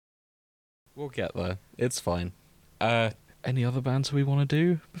We'll get there. It's fine. Any other bands we want to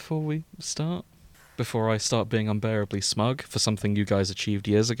do before we start? Before I start being unbearably smug for something you guys achieved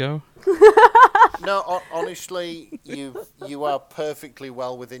years ago? No, honestly, you are perfectly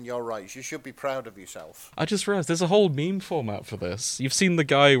well within your rights. You should be proud of yourself. I just realised there's a whole meme format for this. You've seen the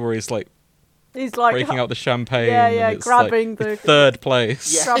guy where he's like breaking out the champagne. Yeah, and it's grabbing like the third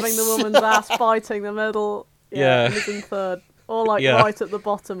place. Yes. grabbing the woman's ass, biting the middle. Yeah. And he's in third, or like Yeah. right at the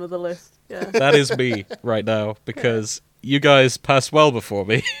bottom of the list. Yeah. That is me right now because you guys passed well before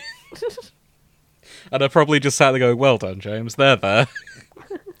me. And I probably just sat there going, well done, James. They're there.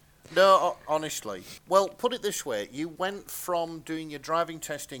 No, honestly. Well, put it this way. You went from doing your driving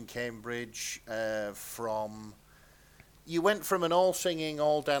test in Cambridge, you went from an all-singing,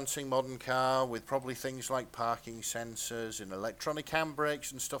 all-dancing modern car with probably things like parking sensors and electronic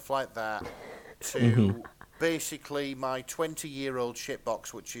handbrakes and stuff like that, to basically my 20-year-old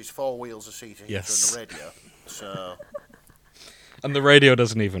shitbox, which is 4 wheels, a seat, a heater, Yes. and a radio. So, And the radio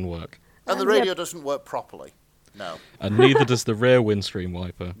doesn't even work. and the radio doesn't work properly. No. And neither does the rear windscreen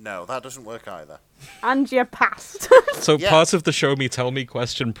wiper. No, that doesn't work either. And you passed. So Yeah. part of the show me, tell me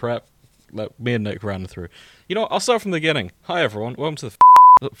question prep that me and Nick ran through. You know what, I'll start from the beginning. Hi everyone, welcome to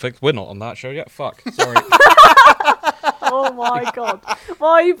the we're not on that show yet, fuck, sorry. Oh my god!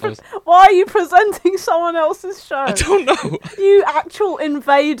 Why are you presenting someone else's show? I don't know. You actual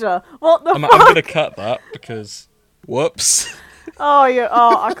invader! What the I'm fuck? gonna cut that because, whoops.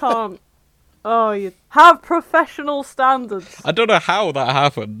 I can't. Oh, you have professional standards. I don't know how that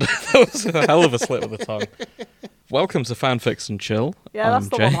happened. That was a hell of a slip of the tongue. Welcome to Fanfics and Chill. Yeah, that's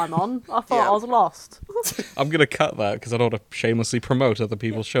the Jay. one I'm on. I thought Yeah. I was lost. I'm gonna cut that because I don't want to shamelessly promote other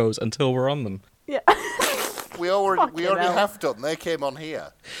people's shows until we're on them. Yeah. We already Fucking hell. have done. They came on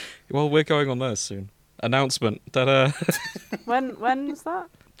here. Well, we're going on theirs soon. Announcement. Ta-da. When's that?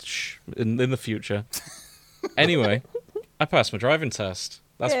 Shh, in the future. Anyway, I passed my driving test.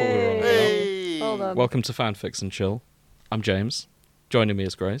 That's what we were on about. Hey. Well done. Welcome to Fanfics and Chill. I'm James. Joining me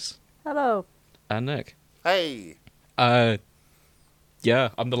is Grace Hello. and Nick. Hey. Yeah,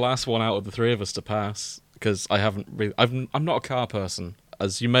 I'm the last one out of the three of us to pass because I haven't really. I'm not a car person,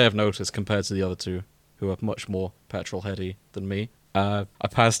 as you may have noticed, compared to the other two, who are much more petrol heady than me. I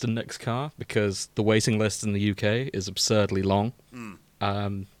passed in Nick's car because the waiting list in the UK is absurdly long.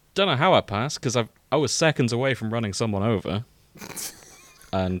 Don't know how I passed because I was seconds away from running someone over,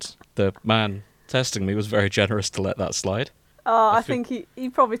 and the man testing me was very generous to let that slide. I think he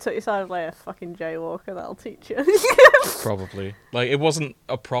probably took you aside like a fucking jaywalker. That'll teach you. Probably. Like, it wasn't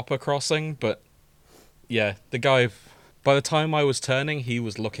a proper crossing, but yeah, the guy, by the time I was turning, he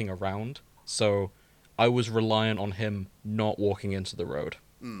was looking around, so I was reliant on him not walking into the road,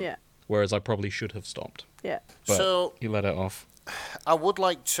 Yeah. whereas I probably should have stopped, Yeah. but So he let it off. I would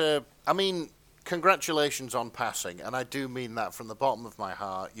like to. I mean, congratulations on passing, and I do mean that from the bottom of my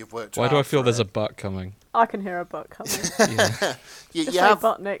heart. You've worked. Why do I hard feel for there's it. a butt coming? I can hear a butt coming. Yeah. You, Just you say have.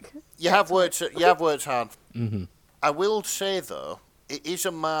 butt, Nick. You have worked. You have worked hard. Mm-hmm. I will say though, it is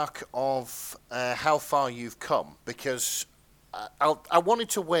a mark of how far you've come, because I wanted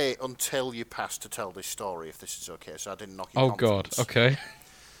to wait until you passed to tell this story, if this is okay, so I didn't knock your Oh god, confidence. okay.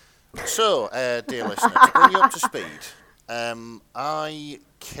 So, dear listener, to bring you up to speed, I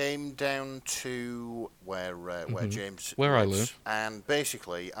came down to where James Where I lives, live. and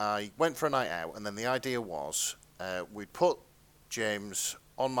basically I went for a night out, and then the idea was we'd put James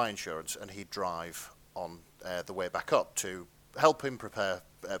on my insurance, and he'd drive on the way back up to help him prepare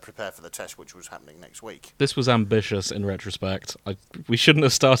for the test, which was happening next week. This was ambitious in retrospect. We shouldn't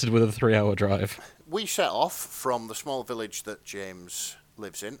have started with a 3-hour drive. We set off from the small village that James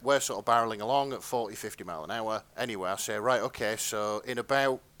lives in. We're sort of barreling along at 40, 50 mile an hour. Anyway, I say, right, okay, so in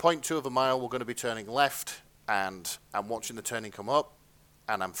about 0.2 of a mile, we're going to be turning left, and I'm watching the turning come up,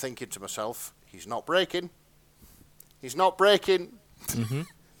 and I'm thinking to myself, he's not braking. He's not braking. Mm-hmm.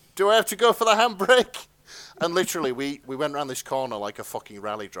 Do I have to go for the handbrake? And literally, we went around this corner like a fucking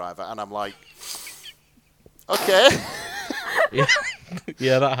rally driver, and I'm like, okay. Yeah.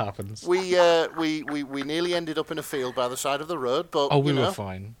 Yeah, that happens. We nearly ended up in a field by the side of the road, but Oh, we you know, were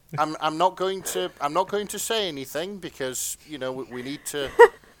fine. I'm not going to say anything because we need to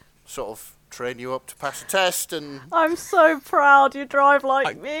sort of train you up to pass a test, and I'm so proud you drive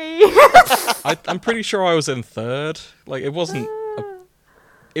like me. I'm pretty sure I was in third. Like, it wasn't.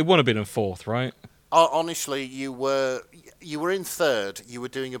 It wouldn't have been in fourth, right? honestly, you were in third. You were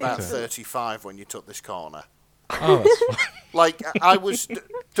doing about Okay. 35 when you took this corner. Oh, that's fine. Like, I was.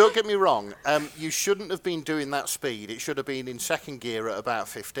 Don't get me wrong. You shouldn't have been doing that speed. It should have been in second gear at about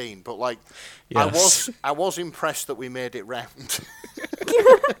 15. But like, Yes. I was impressed that we made it round.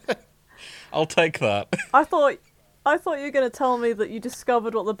 I'll take that. I thought you were going to tell me that you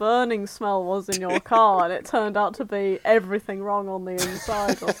discovered what the burning smell was in your car, and it turned out to be everything wrong on the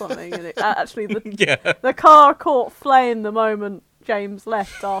inside or something. And actually, the car caught flame the moment James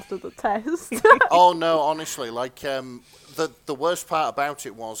left after the test. Oh no, honestly, like the worst part about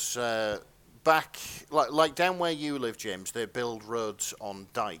it was back like down where you live, James. They build roads on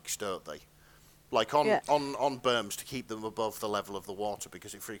dikes, don't they? Like on berms to keep them above the level of the water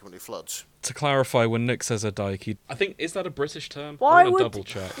because it frequently floods. To clarify, when Nick says a dike, I think, is that a British term? Why I want would to double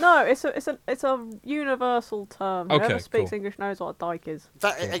check. No, it's a universal term. Okay, Whoever speaks cool. English knows what a dike is.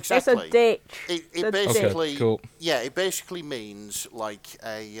 Exactly. It's a ditch. It basically, okay, cool. Yeah, it basically means like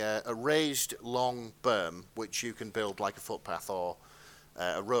a raised long berm which you can build like a footpath or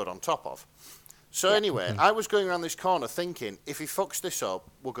a road on top of. So anyway, I was going around this corner thinking, if he fucks this up,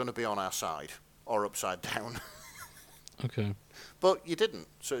 we're going to be on our side. Or upside down. Okay. But you didn't,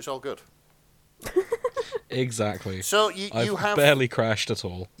 so it's all good. Exactly. So I've barely crashed at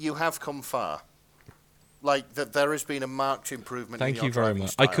all. You have come far. Like, that there has been a marked improvement in your Thank you very driving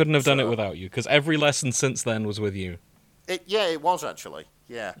much. style, I couldn't have done it without you, because every lesson since then was with you. It was actually,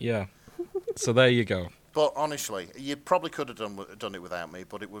 yeah. Yeah. So there you go. But honestly, you probably could have done it without me,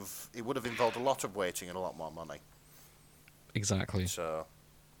 but it would have involved a lot of waiting and a lot more money. Exactly. So,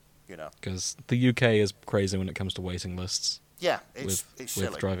 you know. Because the UK is crazy when it comes to waiting lists. Yeah, it's silly.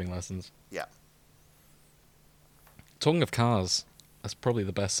 With driving lessons. Yeah. Talking of cars, that's probably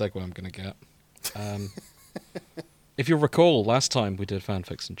the best segue I'm going to get. If you'll recall, last time we did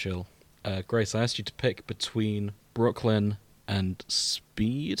Fanfics and Chill, Grace, I asked you to pick between Brooklyn and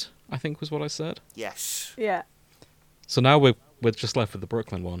Speed, I think was what I said. Yes. Yeah. So now we're just left with the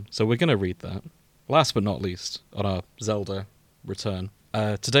Brooklyn one, so we're going to read that. Last but not least, on our Zelda return,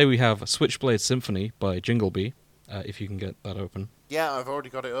 today we have Switchblade Symphony by Jingleby, if you can get that open. Yeah, I've already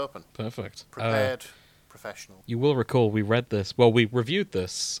got it open. Perfect. Prepared, professional. You will recall we reviewed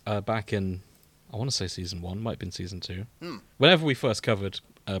this back in, I want to say Season 1, might have been Season 2. Whenever we first covered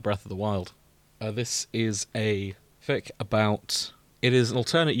Breath of the Wild. This is a fic about... It is an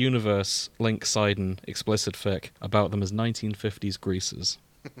alternate universe Link Sidon explicit fic about them as 1950s greasers.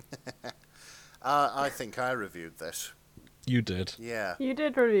 I think I reviewed this. You did. Yeah. You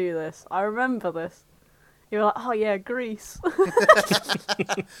did review this. I remember this. You were like, oh yeah, Greece.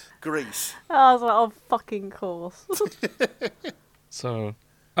 Greece. I was like, oh fucking course. So,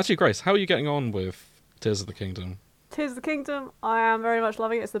 actually, Grace, how are you getting on with Tears of the Kingdom? Tears of the Kingdom, I am very much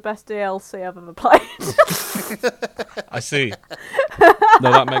loving it. It's the best DLC I've ever played. I see.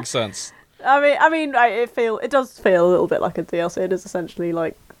 No, that makes sense. I mean, it does feel a little bit like a DLC. It is essentially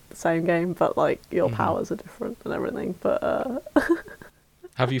like the same game, but like your powers are different and everything. But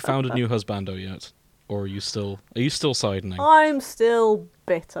have you found a new husbando yet, or are you still sidening? I'm still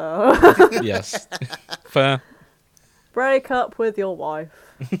bitter. Yes, fair. Break up with your wife.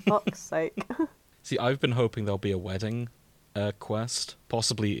 Fuck's sake. See, I've been hoping there'll be a wedding quest,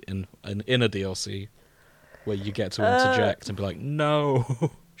 possibly in a DLC, where you get to interject and be like,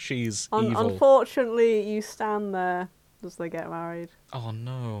 "No, she's evil." Unfortunately, you stand there as they get married. Oh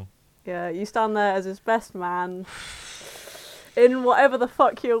no. Yeah, you stand there as his best man in whatever the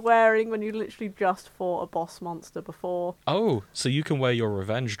fuck you're wearing when you literally just fought a boss monster before. Oh, so you can wear your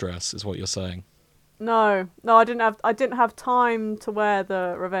revenge dress, is what you're saying? No, I didn't have time to wear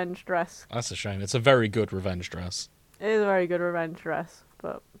the revenge dress. That's a shame. It's a very good revenge dress. It is a very good revenge dress,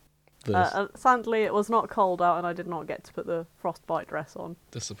 but sadly it was not cold out and I did not get to put the frostbite dress on.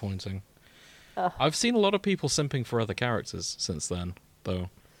 Disappointing. I've seen a lot of people simping for other characters since then, though.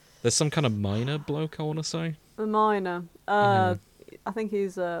 There's some kind of miner bloke, I want to say. A miner. I think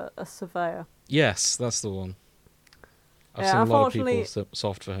he's a surveyor. Yes, that's the one. I've Yeah, seen a lot of unfortunately- people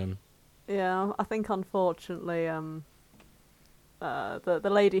soft for him. Yeah, I think unfortunately, the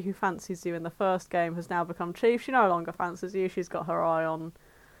lady who fancies you in the first game has now become chief. She no longer fancies you. She's got her eye on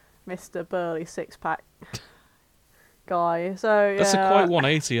Mr. Burly Six-Pack guy. So yeah, That's a quite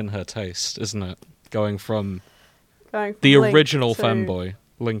 180 in her taste, isn't it? Going from going from the Link original to- femboy,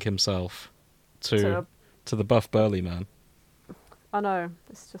 Link himself, to the buff burly man. I know.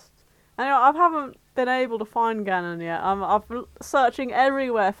 It's just. Anyway, I haven't been able to find Ganon yet. I've been searching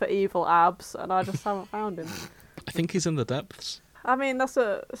everywhere for evil abs, and I just haven't found him. I think he's in the depths. I mean, that's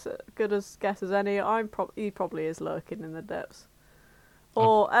as good as guess as any. He probably is lurking in the depths.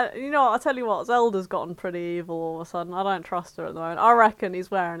 Or, you know what, I'll tell you what, Zelda's gotten pretty evil all of a sudden. I don't trust her at the moment. I reckon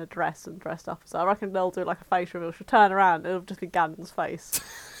he's wearing a dress and dressed up. So I reckon they'll do like a face reveal. She'll turn around, it'll just be Ganon's face.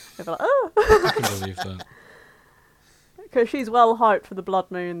 They'll be like, oh! I can believe that. Because she's well hyped for the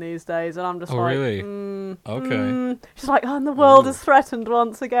Blood Moon these days, and I'm just Oh, like, really? Okay. She's like, and the world is threatened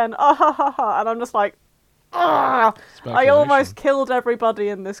once again. Ah ha ha ha. And I'm just like, ah! I almost killed everybody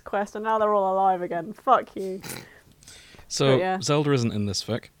in this quest, and now they're all alive again. Fuck you. So, yeah. Zelda isn't in this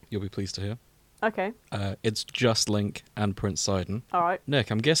fic, you'll be pleased to hear. Okay. It's just Link and Prince Sidon. Alright.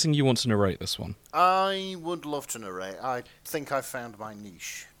 Nick, I'm guessing you want to narrate this one. I would love to narrate. I think I've found my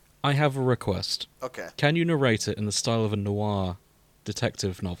niche. I have a request. Okay. Can you narrate it in the style of a noir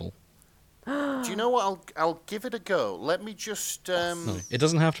detective novel? Do you know what? I'll give it a go. Let me just... No, it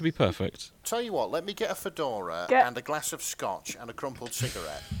doesn't have to be perfect. Tell you what, let me get a fedora and a glass of scotch and a crumpled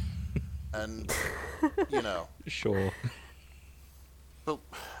cigarette. And, you know... Sure. Well,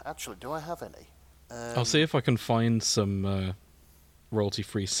 actually, do I have any? I'll see if I can find some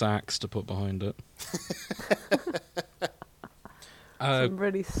royalty-free sax to put behind it. Some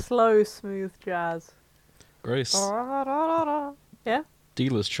really slow, smooth jazz. Grace, Yeah?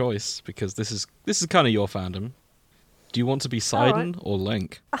 dealer's choice, because this is kind of your fandom. Do you want to be Sidon or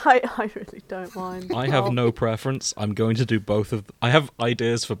Link? I really don't mind. I have no preference. I'm going to do both of them. I have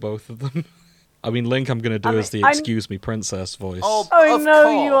ideas for both of them. I mean, Link I'm going to do as the excuse me princess voice. Oh, I of know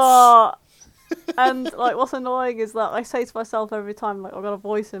course. you are. And like, what's annoying is that I say to myself every time, like, I've got to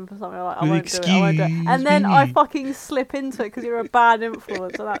voice him for something, like, I won't do it, and then I fucking slip into it because you're a bad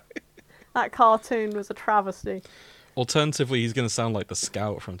influence. And that cartoon was a travesty. Alternatively, he's going to sound like the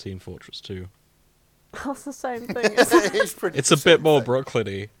Scout from Team Fortress 2. That's the same thing. It's a bit more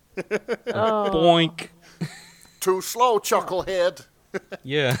Brooklyn-y. Oh. Boink. Too slow, chucklehead.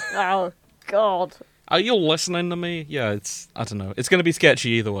 Yeah. Oh God. Are you listening to me? Yeah, I don't know. It's going to be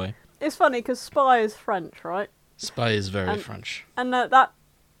sketchy either way. It's funny because Spy is French, right? Spy is very French. And that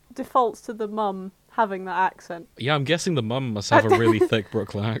defaults to the mum having that accent. Yeah, I'm guessing the mum must have a really thick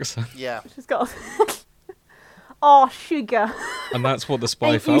Brooklyn accent. Yeah. She's got. Oh, sugar. And that's what the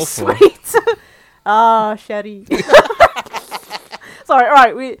Spy Ain't fell you for. sweet? Ah, Sherry. Sorry.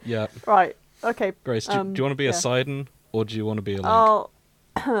 Right. Yeah. Right. Okay. Grace, do you want to be a Sidon or do you want to be a Link?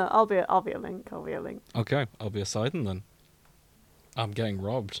 I'll be a Link. Okay, I'll be a Sidon then. I'm getting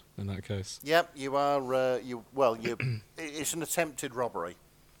robbed in that case. Yep, you are. It's an attempted robbery.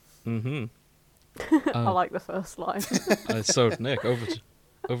 Mm-hmm. I like the first line. So Nick,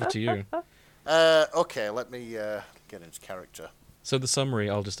 over to you. Okay, let me get into character. So the summary,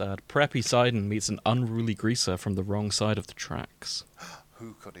 I'll just add: Preppy Sidon meets an unruly greaser from the wrong side of the tracks.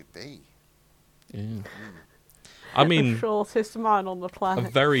 Who could it be? Yeah. I mean, the shortest man on the a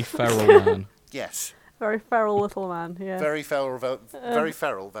planet. very feral man. Yes. Very feral little man. Yeah. Very feral,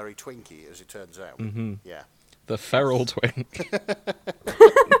 very twinky, as it turns out. Mm-hmm. Yeah. The feral twink.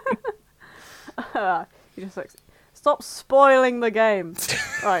 He just like, stop spoiling the game.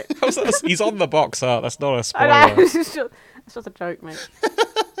 Right. He's on the box art. That's not a I spoiler. know, it's just a joke, mate.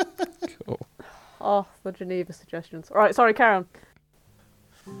 Cool. Oh, the Geneva suggestions. All right, sorry, Karen.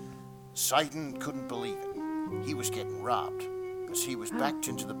 Sidon couldn't believe it. He was getting robbed as he was backed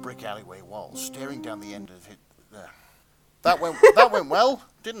into the brick alleyway wall, staring down the end of it. That went well,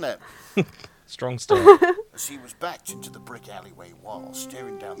 didn't it? Strong start. As he was backed into the brick alleyway wall,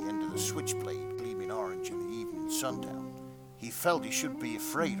 staring down the end of the switchblade, gleaming orange in the evening sundown, he felt he should be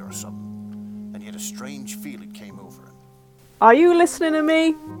afraid or something, and yet a strange feeling came over him. Are you listening to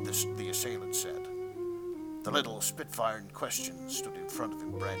me? The assailant said. The little Spitfire in question stood in front of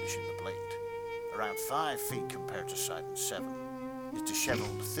him, brandishing the blade. Around 5 feet compared to Sidon's 7. His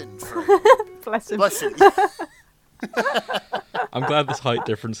dishevelled, thin frame. Bless him. Bless him. I'm glad this height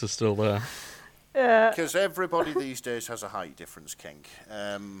difference is still there. Yeah. Because everybody these days has a height difference kink.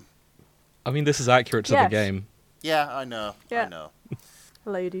 I mean, this is accurate to the game. Yeah, I know. Yeah. I know.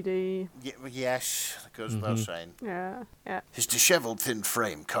 Lady D. Yes, that goes without saying. Yeah. His dishevelled, thin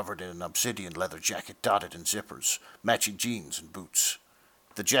frame covered in an obsidian leather jacket dotted in zippers, matching jeans and boots.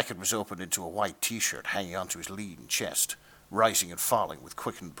 The jacket was opened into a white T-shirt hanging onto his lean chest, rising and falling with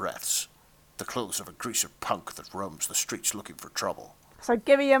quickened breaths. The clothes of a greaser punk that roams the streets looking for trouble. So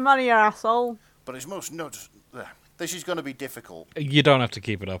give me your money, you asshole. But his most this is going to be difficult. You don't have to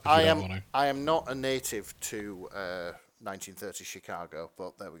keep it up if you don't want to. I am not a native to 1930 Chicago,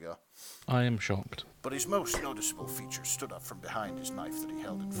 but there we go. I am shocked. But his most noticeable feature stood up from behind his knife that he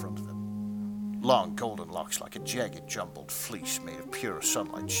held in front of him. Long golden locks like a jagged, jumbled fleece made of pure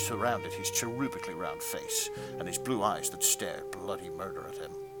sunlight surrounded his cherubically round face and his blue eyes that stared bloody murder at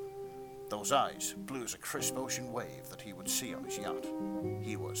him. Those eyes, blue as a crisp ocean wave that he would see on his yacht.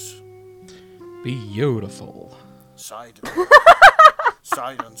 He was... beautiful. Sidon.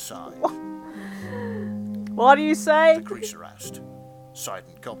 Sidon sighed. What do you say? The greaser asked.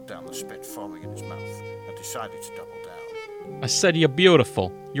 Sidon gulped down the spit foaming in his mouth and decided to double down. I said you're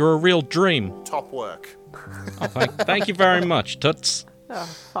beautiful. You're a real dream. Top work. Oh, thank you very much, Toots. Oh,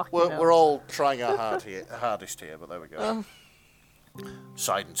 fucking hell. We're all trying our hardest here, but there we go.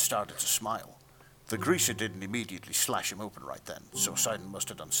 Sidon started to smile. The greaser didn't immediately slash him open right then, so Sidon must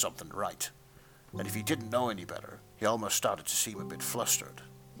have done something right. And if he didn't know any better, he almost started to seem a bit flustered.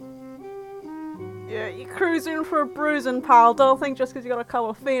 Yeah, you're cruising for a bruising, pal. Don't think just because you got a couple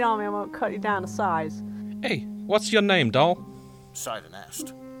of feet on me, I won't cut you down to size. Hey, what's your name, doll? Sidon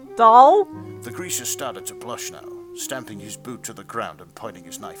asked. Doll? The greaser started to blush now, stamping his boot to the ground and pointing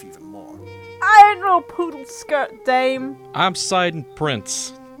his knife even more. I ain't no poodle skirt dame. I'm Sidon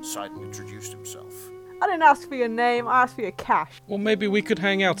Prince. Sidon introduced himself. I didn't ask for your name, I asked for your cash. Well, maybe we could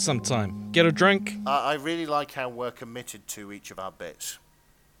hang out sometime. Get a drink? I really like how we're committed to each of our bits.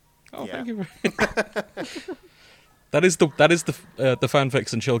 Oh, Yeah. thank you. That is the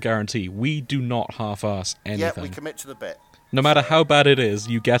fanfics and chill guarantee. We do not half-ass anything. Yeah, we commit to the bit. No matter how bad it is,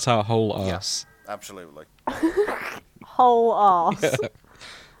 you get our whole ass. Yeah, absolutely. Whole arse. Yeah.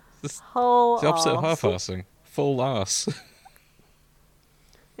 Whole It's the opposite of arse. half-assing. Full ass.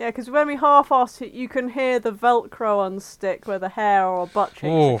 Yeah, because when we half-ass it, you can hear the Velcro unstick where the hair or butt cheeks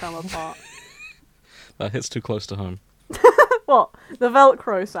Oh. come apart. That hits too close to home. What? The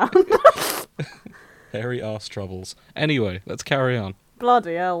Velcro sound? Hairy ass troubles. Anyway, let's carry on.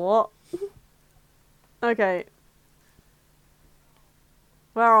 Bloody hell, what? Okay.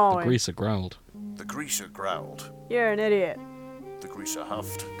 Where are The we? greaser growled. The greaser growled. You're an idiot. The greaser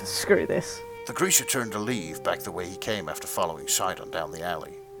huffed. Screw this. The greaser turned to leave back the way he came after following Sidon down the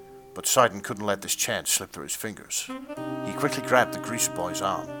alley. But Sidon couldn't let this chance slip through his fingers. He quickly grabbed the greaser boy's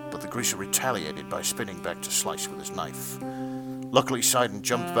arm, but the greaser retaliated by spinning back to slice with his knife. Luckily, Sidon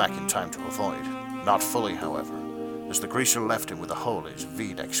jumped back in time to avoid. Not fully, however, as the greaser left him with a hole in his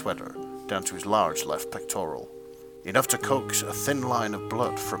V-neck sweater down to his large left pectoral. Enough to coax a thin line of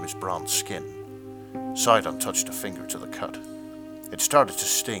blood from his bronze skin. Sidon touched a finger to the cut. It started to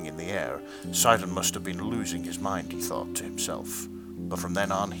sting in the air. Sidon must have been losing his mind, he thought to himself. But from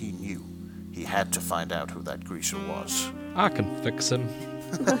then on, he knew. He had to find out who that greaser was. I can fix him.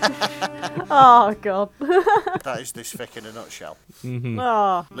 Oh, God. That is this fic in a nutshell.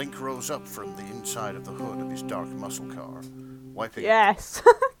 Oh, Link rose up from the inside of the hood of his dark muscle car, wiping yes.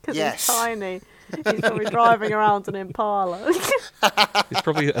 Because Yes. he's tiny. He's probably driving around an Impala. He's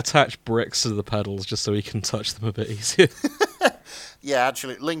probably attached bricks to the pedals just so he can touch them a bit easier. Yeah,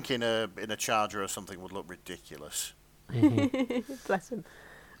 actually, Link in a Charger or something would look ridiculous. Bless him.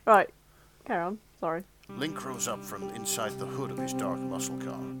 Right. Carry on. Sorry. Link rose up from inside the hood of his dark muscle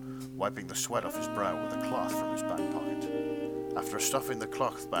car, wiping the sweat off his brow with a cloth from his back pocket. After stuffing the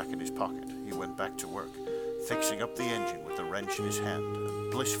cloth back in his pocket, he went back to work, fixing up the engine with the wrench in his hand,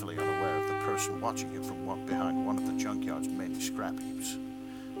 and blissfully unaware of the person watching him from behind one of the junkyard's many scrap heaps,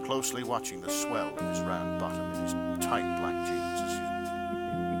 closely watching the swell of his round bottom in his tight black jeans.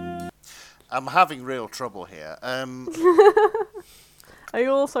 I'm having real trouble here. Are you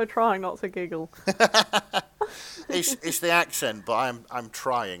also trying not to giggle? It's the accent, but I'm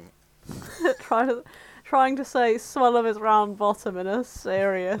trying. Trying to say swell of his round bottom in a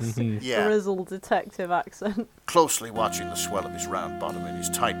serious, Yeah. grizzled detective accent. Closely watching the swell of his round bottom in his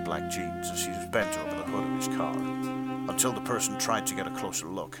tight black jeans as he was bent over the hood of his car, until the person tried to get a closer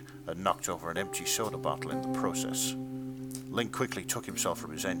look and knocked over an empty soda bottle in the process. Link quickly took himself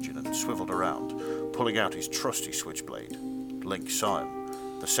from his engine and swiveled around, pulling out his trusty switchblade. Link saw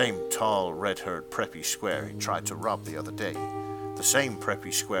him, the same tall, red-haired preppy square he'd tried to rob the other day. The same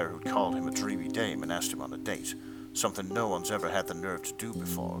preppy square who'd called him a dreamy dame and asked him on a date, something no one's ever had the nerve to do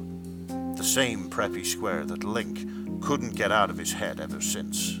before. The same preppy square that Link couldn't get out of his head ever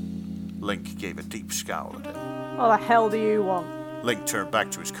since. Link gave a deep scowl at him. What the hell do you want? Link turned back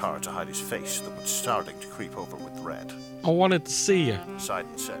to his car to hide his face that was starting to creep over with red. I wanted to see you.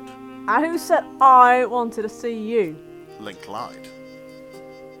 Sidon said. And who said I wanted to see you? Link lied.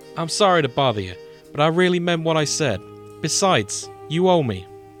 I'm sorry to bother you, but I really meant what I said. Besides, you owe me.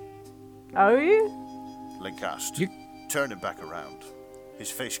 Oh, you? Link asked, You- turning back around. His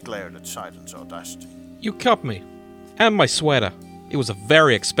face glared at Sidon's audacity. You cut me. And my sweater. It was a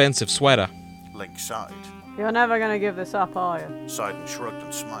very expensive sweater. Link sighed. You're never gonna give this up, are you? Sidon shrugged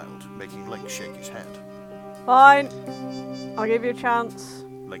and smiled, making Link shake his head. Fine. I'll give you a chance.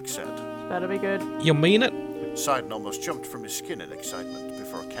 Link said. Better be good. You mean it? Sidon almost jumped from his skin in excitement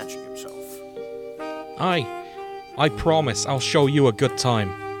before catching himself. I promise I'll show you a good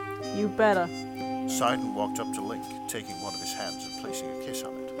time. You better. Sidon walked up to Link, taking one of his hands and placing a kiss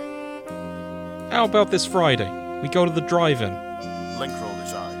on it. How about this Friday? We go to the drive-in. Link rolled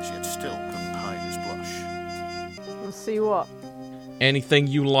his eyes, yet still couldn't hide his blush. Let's See what? Anything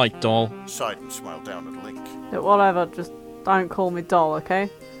you like, doll. Sidon smiled down at Link. Whatever, just don't call me doll, okay?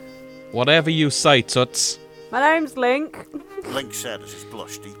 Whatever you say, Toots. My name's Link. Link said as his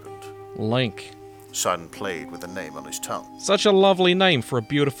blush deepened. Link. Sidon played with the name on his tongue. Such a lovely name for a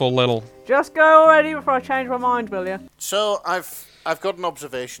beautiful little... Just go already before I change my mind, will you? So, I've got an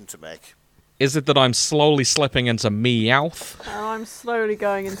observation to make. Is it that I'm slowly slipping into Meowth? And I'm slowly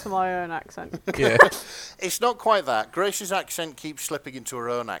going into my own accent. Yeah. It's not quite that. Grace's accent keeps slipping into her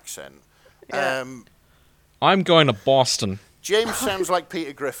own accent. Yeah. I'm going to Boston. James sounds like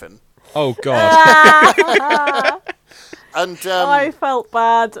Peter Griffin. Oh, God. And I felt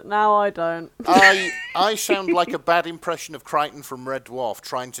bad, now I don't. I sound like a bad impression of Crichton from Red Dwarf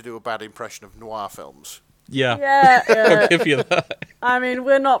trying to do a bad impression of noir films. Yeah. Yeah, I'll give you that. I mean,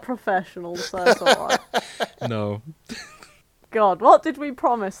 we're not professionals, so it's alright. No. God, what did we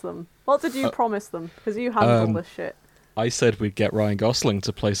promise them? What did you promise them? Because you handle this shit. I said we'd get Ryan Gosling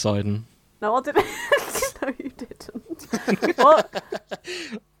to play Sidon. No, what did... No, you didn't. What?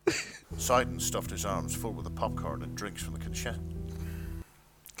 Sidon stuffed his arms full with the popcorn and drinks from the concession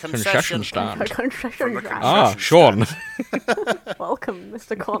Concession stand. Concession. Ah, Sean. Welcome,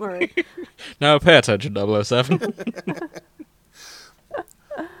 Mr. Connery. Now pay attention, 007.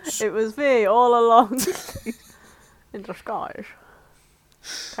 It was me all along. In disguise.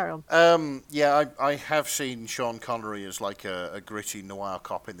 Carry on. Yeah, I have seen Sean Connery as like a gritty noir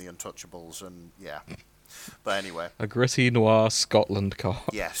cop in The Untouchables, and yeah. But anyway. A gritty noir Scotland cop.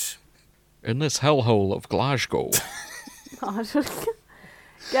 Yes. In this hellhole of Glasgow.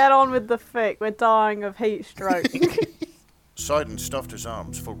 Get on with the fic. We're dying of heat stroke. Sidon stuffed his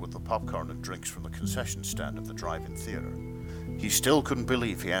arms full with the popcorn and drinks from the concession stand of the drive-in theater. He still couldn't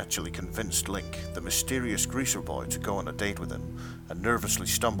believe he actually convinced Link, the mysterious greaser boy, to go on a date with him, and nervously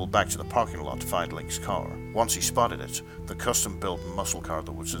stumbled back to the parking lot to find Link's car. Once he spotted it, the custom-built muscle car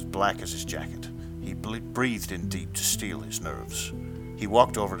that was as black as his jacket, he breathed in deep to steel his nerves. He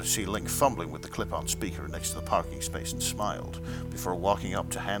walked over to see Link fumbling with the clip-on speaker next to the parking space and smiled, before walking up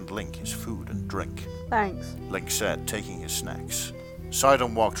to hand Link his food and drink. Thanks. Link said, taking his snacks.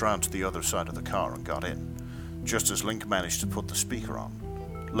 Sidon walked round to the other side of the car and got in, just as Link managed to put the speaker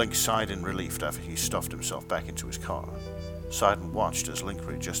on. Link sighed in relief after he stuffed himself back into his car. Sidon watched as Link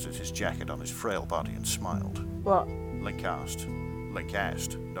readjusted his jacket on his frail body and smiled. What? Link asked,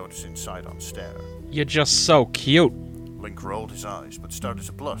 noticing Sidon's stare. You're just so cute. Link rolled his eyes, but started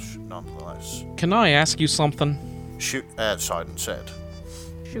to blush, nonetheless. Can I ask you something? Shoot, Sidon said.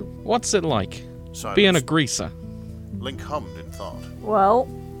 Shoot. What's it like, Sidon being a greaser? Link hummed in thought. Well,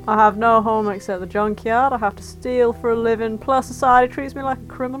 I have no home except the junkyard. I have to steal for a living, plus society treats me like a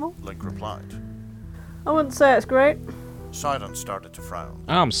criminal. Link replied. I wouldn't say it's great. Sidon started to frown.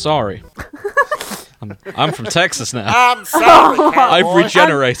 I'm sorry. I'm from Texas now. I'm sorry, cowboy. I've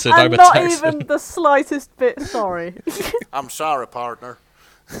regenerated. I'm a not Texan. even the slightest bit sorry. I'm sorry, partner.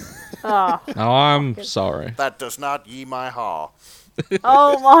 Ah. Oh, I'm sorry. That does not ye my haw.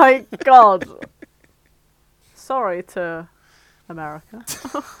 Oh my god. Sorry to America.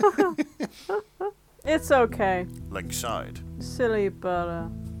 It's okay. Link sighed. Silly, but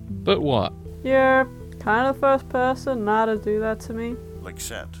But what? you're kind of the first person not to do that to me. Link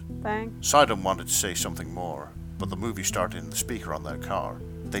said. Thanks. Sidon wanted to say something more, but the movie started in the speaker on their car.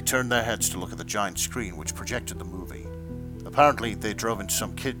 They turned their heads to look at the giant screen which projected the movie. Apparently, they drove into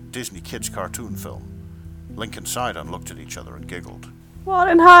some Disney kids cartoon film. Link and Sidon looked at each other and giggled. What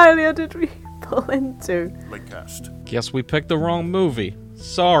in Hylia did we pull into? Link asked. Guess we picked the wrong movie.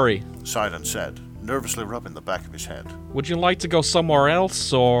 Sorry. Sidon said, nervously rubbing the back of his head. Would you like to go somewhere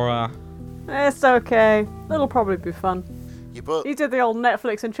else, or, It's okay. It'll probably be fun. You both... He did the old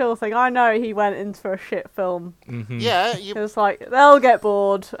Netflix and chill thing. I know he went in for a shit film. Yeah, It was like, they'll get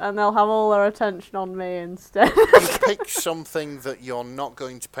bored and they'll have all their attention on me instead. you pick something that you're not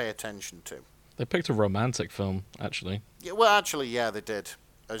going to pay attention to. They picked a romantic film, actually. Yeah, well, actually, yeah, they did.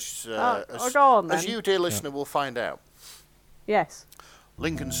 As go on, as then. you, dear listener, will find out. Yes.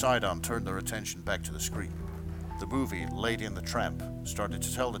 Link and Sidon turned their attention back to the screen. The movie, Lady and the Tramp, started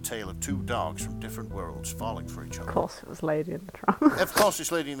to tell the tale of two dogs from different worlds falling for each Of other. course it was Lady in the Tramp. Of course,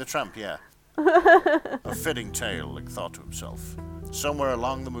 it's Lady and the Tramp, yeah. A fitting tale, Link thought to himself. Somewhere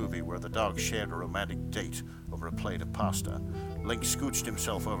along the movie where the dogs shared a romantic date over a plate of pasta, Link scooched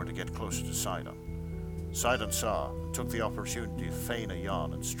himself over to get closer to Sidon. Sidon saw and took the opportunity to feign a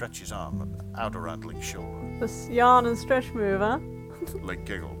yawn and stretch his arm out around Link's shoulder. This yarn and stretch move, huh? Link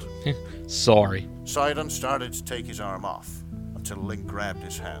giggled. Sorry. Sidon started to take his arm off, until Link grabbed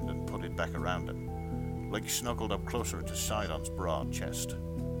his hand and put it back around him. Link snuggled up closer to Sidon's broad chest.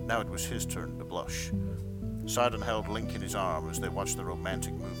 Now it was his turn to blush. Sidon held Link in his arm as they watched the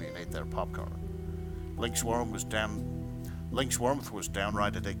romantic movie and ate their popcorn. Link's warmth was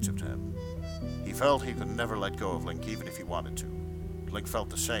downright addictive to him. He felt he could never let go of Link even if he wanted to. Link felt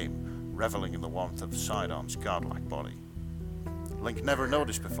the same, reveling in the warmth of Sidon's godlike body. Link never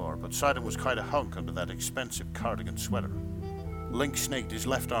noticed before, but Sidon was quite a hunk under that expensive cardigan sweater. Link snaked his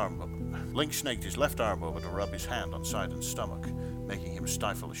left arm over to rub his hand on Sidon's stomach, making him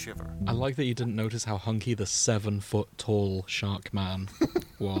stifle a shiver. I like that you didn't notice how hunky the 7-foot-tall shark man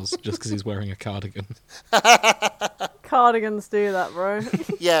was, just because he's wearing a cardigan. Cardigans do that, bro.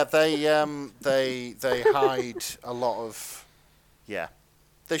 Yeah, they hide a lot of. Yeah,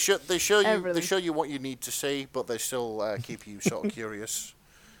 they show you what you need to see, but they still keep you sort of curious.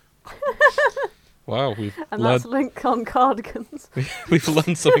 Wow, and that's Link on cardigans. We've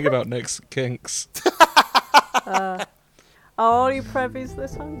learned something about Nick's kinks. Are you previes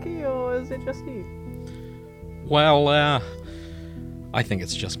this hunky, or is it just you? Well, I think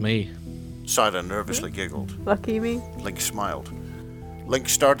it's just me. Sidon nervously giggled. Lucky me. Link smiled. Link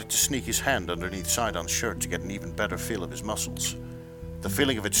started to sneak his hand underneath Sidon's shirt to get an even better feel of his muscles. The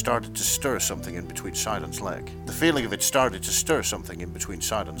feeling of it started to stir something in between Sidon's legs.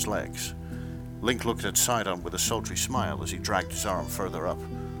 Link looked at Sidon with a sultry smile as he dragged his arm further up,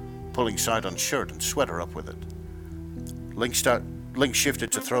 pulling Sidon's shirt and sweater up with it. Link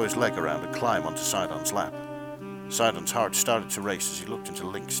shifted to throw his leg around and climb onto Sidon's lap. Sidon's heart started to race as he looked into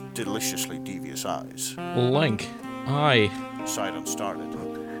Link's deliciously devious eyes. Link, Sidon started.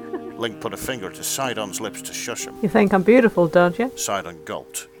 Link put a finger to Sidon's lips to shush him. You think I'm beautiful, don't you? Sidon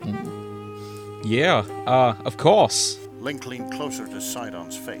gulped. Yeah, of course. Link leaned closer to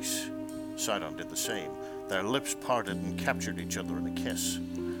Sidon's face. Sidon did the same. Their lips parted and captured each other in a kiss.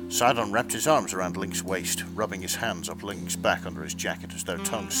 Sidon wrapped his arms around Link's waist, rubbing his hands up Link's back under his jacket as their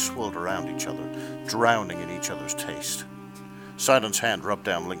tongues swirled around each other, drowning in each other's taste. Sidon's hand rubbed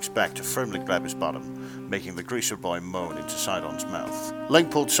down Link's back to firmly grab his bottom, making the greaser boy moan into Sidon's mouth. Link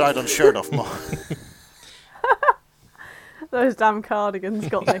pulled Sidon's shirt off more. Those damn cardigans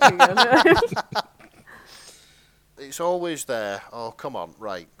got Nick again. It's always there. Oh, come on,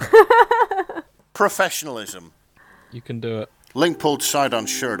 right. Professionalism. You can do it. Link pulled Sidon's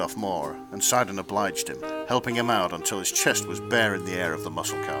shirt off more, and Sidon obliged him, helping him out until his chest was bare in the air of the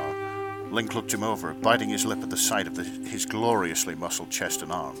muscle car. Link looked him over, biting his lip at the sight of his gloriously muscled chest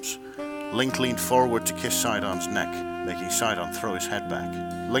and arms. Link leaned forward to kiss Sidon's neck, making Sidon throw his head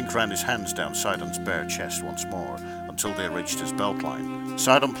back. Link ran his hands down Sidon's bare chest once more, until they reached his belt line.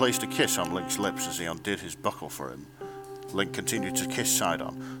 Sidon placed a kiss on Link's lips as he undid his buckle for him. Link continued to kiss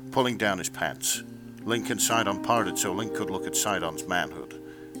Sidon, pulling down his pants. Link and Sidon parted so Link could look at Sidon's manhood.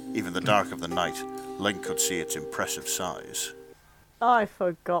 Even in the dark of the night, Link could see its impressive size. I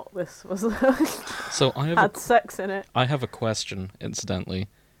forgot this was So I have had sex in it. I have a question, incidentally.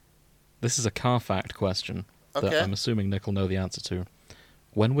 This is a car fact question that I'm assuming Nick will know the answer to.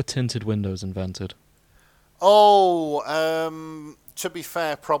 When were tinted windows invented? Oh, to be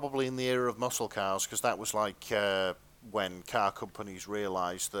fair, probably in the era of muscle cars, because that was like when car companies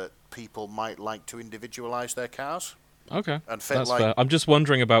realised that people might like to individualise their cars. Okay, and that's fair. I'm just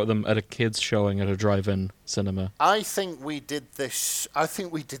wondering about them at a kids' showing at a drive-in cinema. I think we did this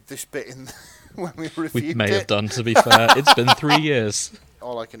bit in when we reviewed it. We may have done, to be fair. It's been 3 years.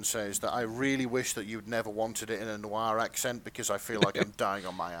 All I can say is that I really wish that you'd never wanted it in a noir accent, because I feel like I'm dying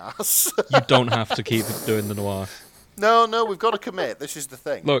on my ass. You don't have to keep doing the noir. No, we've got to commit. This is the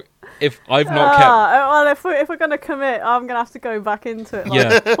thing. Look, if I've not kept... Well, if we're going to commit, I'm going to have to go back into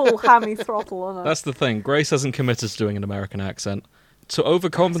it full hammy throttle, aren't I? That's the thing. Grace hasn't committed to doing an American accent. To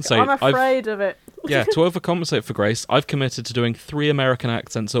overcompensate... I'm afraid of it. Yeah, to overcompensate for Grace, I've committed to doing 3 American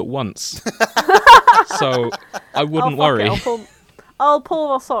accents at once. So, I wouldn't worry. I'll pull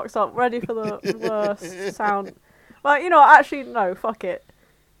my socks up, ready for the worst sound. Well, actually, no, fuck it.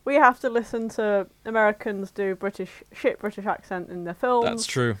 We have to listen to Americans do British accent in their films. That's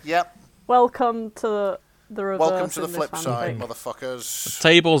true. Yep. Welcome to the reverse. Welcome to the flip side, motherfuckers. The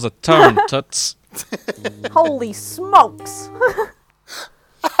tables are turned, tuts. Holy smokes!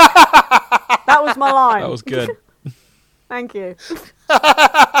 That was my line. That was good. Thank you.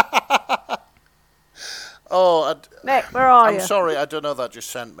 Oh, Nick, where are you? I'm sorry, I don't know that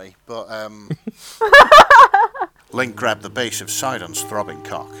just sent me, but Link grabbed the base of Sidon's throbbing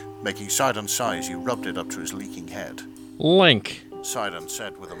cock, making Sidon sigh as he rubbed it up to his leaking head. Link, Sidon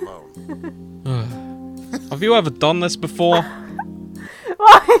said with a moan. have you ever done this before?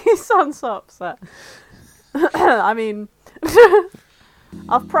 Why you sound so upset? I mean,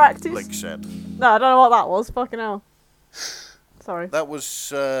 I've practiced. Link said. No, I don't know what that was. Fucking hell. Sorry. That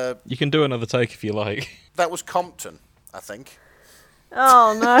was You can do another take if you like. that was Compton, I think.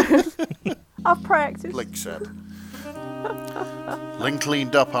 Oh no. I've practiced. Link said. Link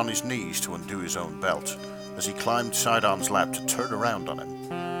leaned up on his knees to undo his own belt as he climbed Sidon's lap to turn around on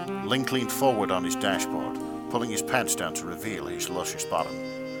him. Link leaned forward on his dashboard, pulling his pants down to reveal his luscious bottom.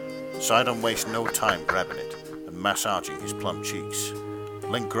 Sidon wasted no time grabbing it and massaging his plump cheeks.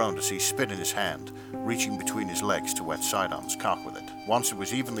 Link groaned as he spit in his hand, reaching between his legs to wet Sidon's cock with it. Once it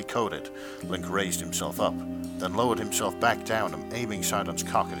was evenly coated, Link raised himself up, then lowered himself back down and aiming Sidon's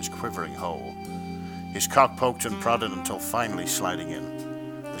cock at his quivering hole. His cock poked and prodded until finally sliding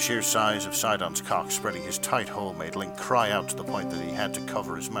in. The sheer size of Sidon's cock spreading his tight hole made Link cry out to the point that he had to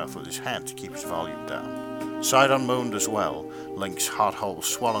cover his mouth with his hand to keep his volume down. Sidon moaned as well. Link's hot hole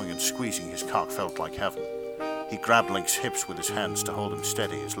swallowing and squeezing his cock felt like heaven. He grabbed Link's hips with his hands to hold him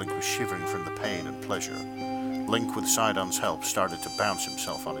steady as Link was shivering from the pain and pleasure. Link, with Sidon's help, started to bounce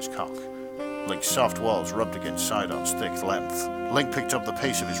himself on his cock. Link's soft walls rubbed against Sidon's thick length. Link picked up the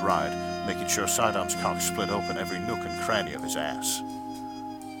pace of his ride, making sure Sidon's cock split open every nook and cranny of his ass.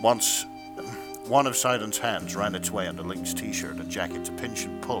 Once, one of Sidon's hands ran its way under Link's t-shirt and jacket to pinch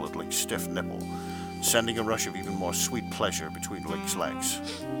and pull at Link's stiff nipple, sending a rush of even more sweet pleasure between Link's legs.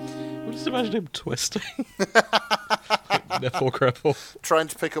 I just imagine him twisting. Like nipple cripple. Trying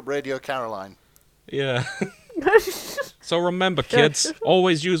to pick up Radio Caroline. Yeah. So remember, kids,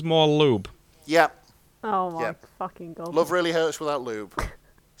 always use more lube. Yep. Oh my Yep. fucking god. Love really hurts without lube.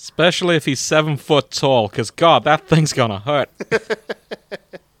 Especially if he's 7 foot tall, because, God, that thing's gonna hurt.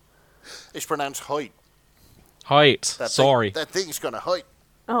 It's pronounced height. Height. That Sorry. That thing's gonna height.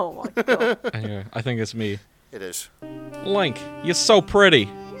 Oh my god. Anyway, I think it's me. It is, Link, you're so pretty.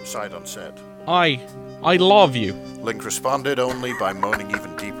 Sidon said. I love you. Link responded only by moaning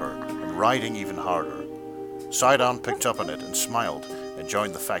even deeper and riding even harder. Sidon picked up on it and smiled,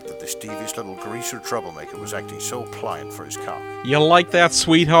 enjoying the fact that this devious little greaser troublemaker was acting so pliant for his cock. You like that,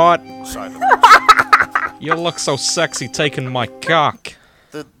 sweetheart? Sidon. You look so sexy taking my cock.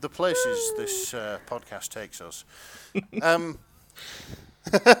 The places this podcast takes us.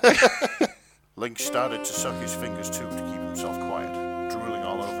 Link started to suck his fingers too to keep himself quiet, drooling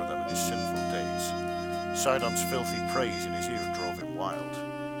all over them in his sinful daze. Sidon's filthy praise in his ear drove him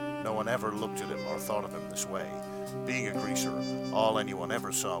wild. No one ever looked at him or thought of him this way. Being a greaser, all anyone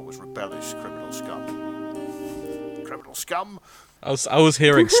ever saw was rebellious criminal scum. Criminal scum? I was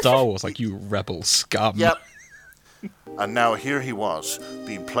hearing Star Wars like, you rebel scum. Yep. And now here he was,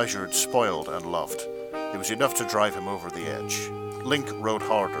 being pleasured, spoiled, and loved. It was enough to drive him over the edge. Link rode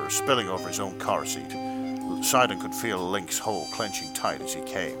harder, spilling over his own car seat. Sidon could feel Link's hole clenching tight as he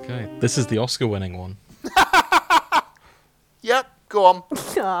came. Okay, this is the Oscar-winning one. Yep, go on.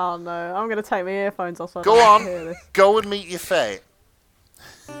 Oh no, I'm gonna take my earphones off. So I Go don't on. hear this. Go and meet your fate.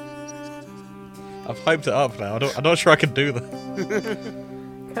 I've hyped it up now. I'm not sure I can do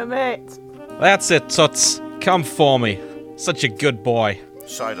that. Commit. That's it, Toots. Come for me. Such a good boy.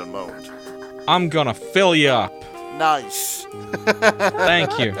 Sidon moaned. I'm gonna fill you up. Nice.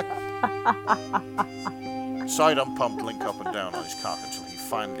 Thank you. Sidon pumped Link up and down on his cock until he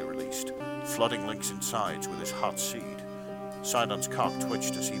finally released, flooding Link's insides with his hot seed. Sidon's cock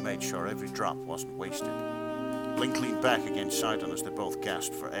twitched as he made sure every drop wasn't wasted. Link leaned back against Sidon as they both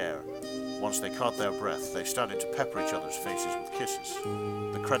gasped for air. Once they caught their breath, they started to pepper each other's faces with kisses.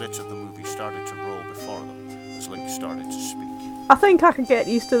 The credits of the movie started to roll before them as Link started to speak. I think I could get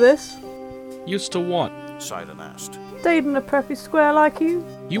used to this. Used to what? Sidon asked. Dating a preppy square like you?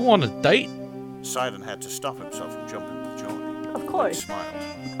 You want a date? Sidon had to stop himself from jumping with joy. Of Link course. smiled.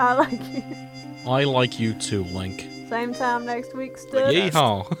 I like you. I like you too, Link. Same time next week, still.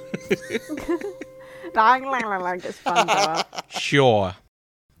 Yeehaw. It's fun, though. Sure.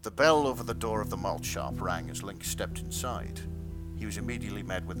 The bell over the door of the malt shop rang as Link stepped inside. He was immediately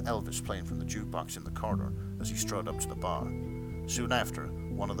met with Elvis playing from the jukebox in the corner as he strode up to the bar. Soon after,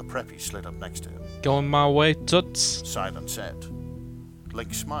 one of the preppies slid up next to him. Going my way, Toots? Sidon said.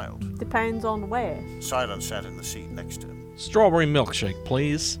 Link smiled. Depends on where. Sidon sat in the seat next to him. Strawberry milkshake,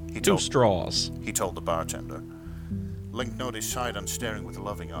 please. He 2 told- straws. He told the bartender. Link noticed Sidon staring with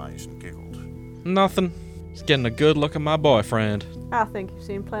loving eyes and giggled. Nothing. Just getting a good look at my boyfriend. I think you've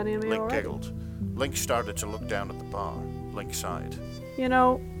seen plenty of me Link already. giggled. Link started to look down at the bar. Link sighed. You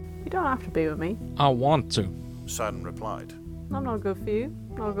know, you don't have to be with me. I want to. Sidon replied. I'm not good for you.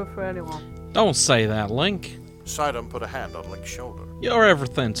 Not good for anyone. Don't say that, Link. Sidon put a hand on Link's shoulder. You're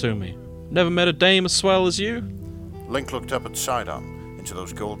everything to me. Never met a dame as swell as you? Link looked up at Sidon into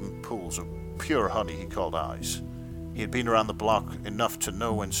those golden pools of pure honey he called eyes. He had been around the block enough to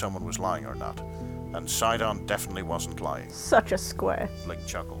know when someone was lying or not, And Sidon definitely wasn't lying, Such a square. Link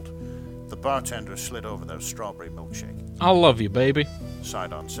chuckled. The bartender slid over their strawberry milkshake. I love you, baby.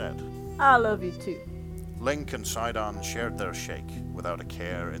 Sidon said. I love you too. Link and Sidon shared their shake without a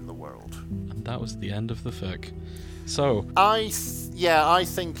care in the world. And that was the end of the fic. So, I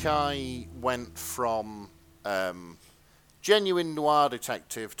think I went from genuine noir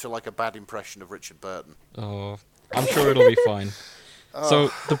detective to like a bad impression of Richard Burton. oh, I'm sure it'll be fine.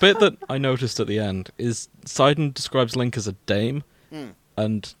 So, the bit that I noticed at the end is Sidon describes Link as a dame,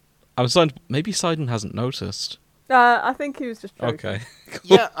 and I was like, maybe Sidon hasn't noticed. I think he was just joking. Okay.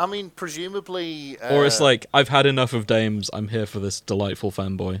 Yeah, I mean, presumably... Or it's like, I've had enough of dames, I'm here for this delightful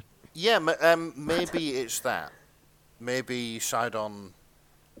fanboy. Yeah, maybe it's that. Maybe Sidon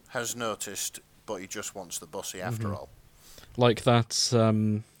has noticed, but he just wants the bussy after all. Like that,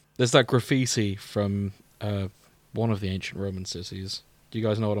 there's that graffiti from one of the ancient Roman cities. Do you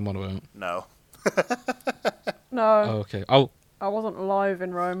guys know what I'm on about? No. No, Oh, okay. I wasn't alive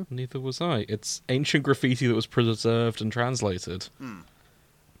in Rome. Neither was I. It's ancient graffiti that was preserved and translated.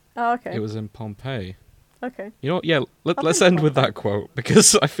 Oh, okay. It was in Pompeii. Okay. You know what? Yeah, let's think end with that quote,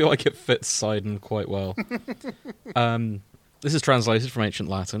 because I feel like it fits Sidon quite well. This is translated from ancient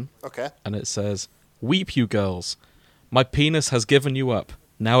Latin, Okay. and it says, "Weep, you girls. My penis has given you up.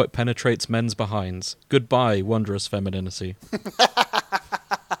 Now it penetrates men's behinds. Goodbye, wondrous femininity."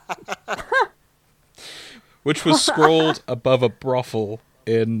 Which was scrawled above a brothel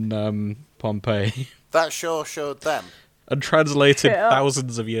in Pompeii, That sure showed them. and translated Shit up.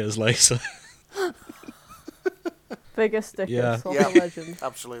 thousands of years later. Bigger stickers Yeah. of Yeah. the legend.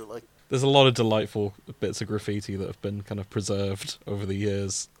 Absolutely. There's a lot of delightful bits of graffiti that have been kind of preserved over the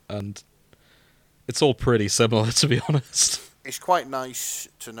years, and it's all pretty similar, to be honest. It's quite nice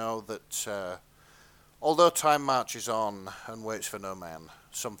to know that although time marches on and waits for no man,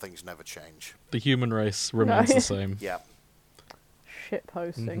 some things never change. The human race remains No. the same. Yeah. Shit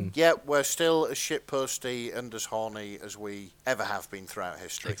posting. Yeah, we're still as shitposty and as horny as we ever have been throughout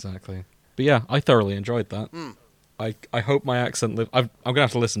history. Exactly. But yeah, I thoroughly enjoyed that. I hope my accent... I'm going to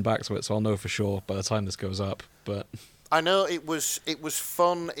have to listen back to it, so I'll know for sure by the time this goes up, but... I know it was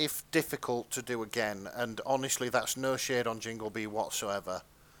fun, if difficult, to do again, and honestly, that's no shade on Jingleby whatsoever.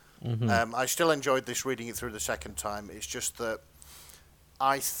 I still enjoyed this reading it through the second time. It's just that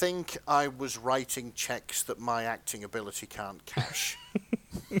I think I was writing checks that my acting ability can't cash.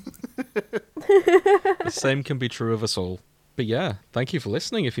 The same can be true of us all. But yeah, thank you for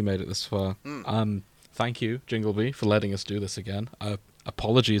listening if you made it this far. Thank you, Jingleby, for letting us do this again.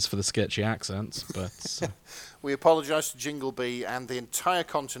 Apologies for the sketchy accents, but... We apologise to Jingleby and the entire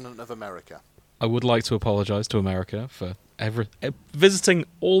continent of America. I would like to apologise to America for visiting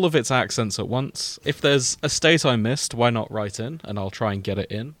all of its accents at once. If there's a state I missed, why not write in, and I'll try and get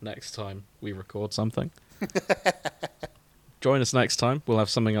it in next time we record something. Join us next time. We'll have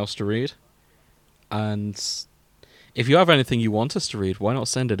something else to read. And if you have anything you want us to read, why not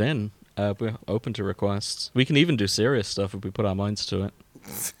send it in? We're open to requests. We can even do serious stuff if we put our minds to it.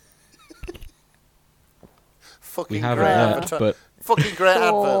 Fucking We have it great yet, but fucking great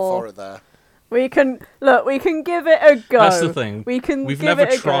advert Sure. for it there. We can give it a go. that's the thing. We've We've give never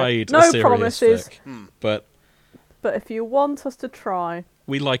it a tried go. a No serious promises, fic, but but if you want us to try,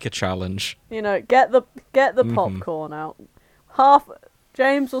 we like a challenge. get the popcorn out.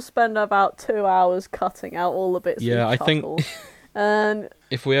 James will spend about 2 hours cutting out all the bits. Yeah, we I think- chuckle. And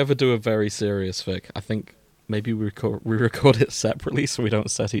If we ever do a very serious fic, I think maybe we record it separately so we don't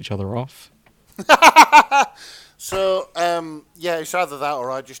set each other off. So, yeah, it's either that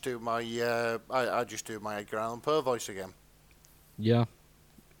or I just do my I just do my Edgar Allan Poe voice again. Yeah.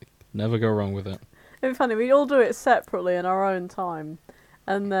 Never go wrong with it. it'd be funny. We all do it separately in our own time,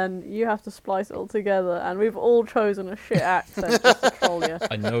 and then you have to splice it all together. And we've all chosen a shit accent just to troll you.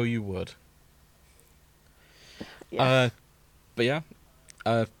 I know you would. Yeah. But yeah,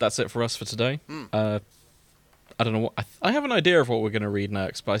 that's it for us for today. I don't know what... I have an idea of what we're going to read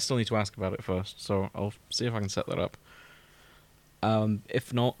next, but I still need to ask about it first, so I'll see if I can set that up.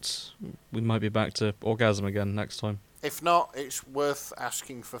 If not, we might be back to orgasm again next time. If not, it's worth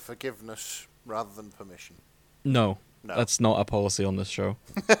asking for forgiveness rather than permission. No, No. that's not a policy on this show.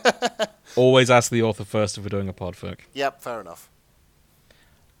 Always ask the author first if we're doing a podfic. Yep, fair enough.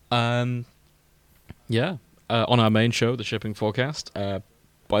 Yeah. On our main show, the Shipping Forecast,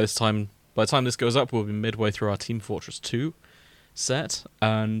 by the time this goes up, we'll be midway through our Team Fortress 2 set,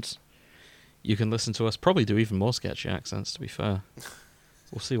 and you can listen to us probably do even more sketchy accents, to be fair.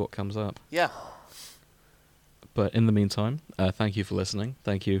 We'll see what comes up. Yeah. But in the meantime, thank you for listening.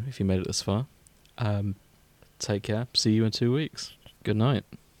 Thank you if you made it this far. Take care. See you in 2 weeks. Good night.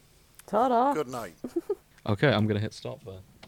 Ta-da. Good night. Okay, I'm gonna hit stop there.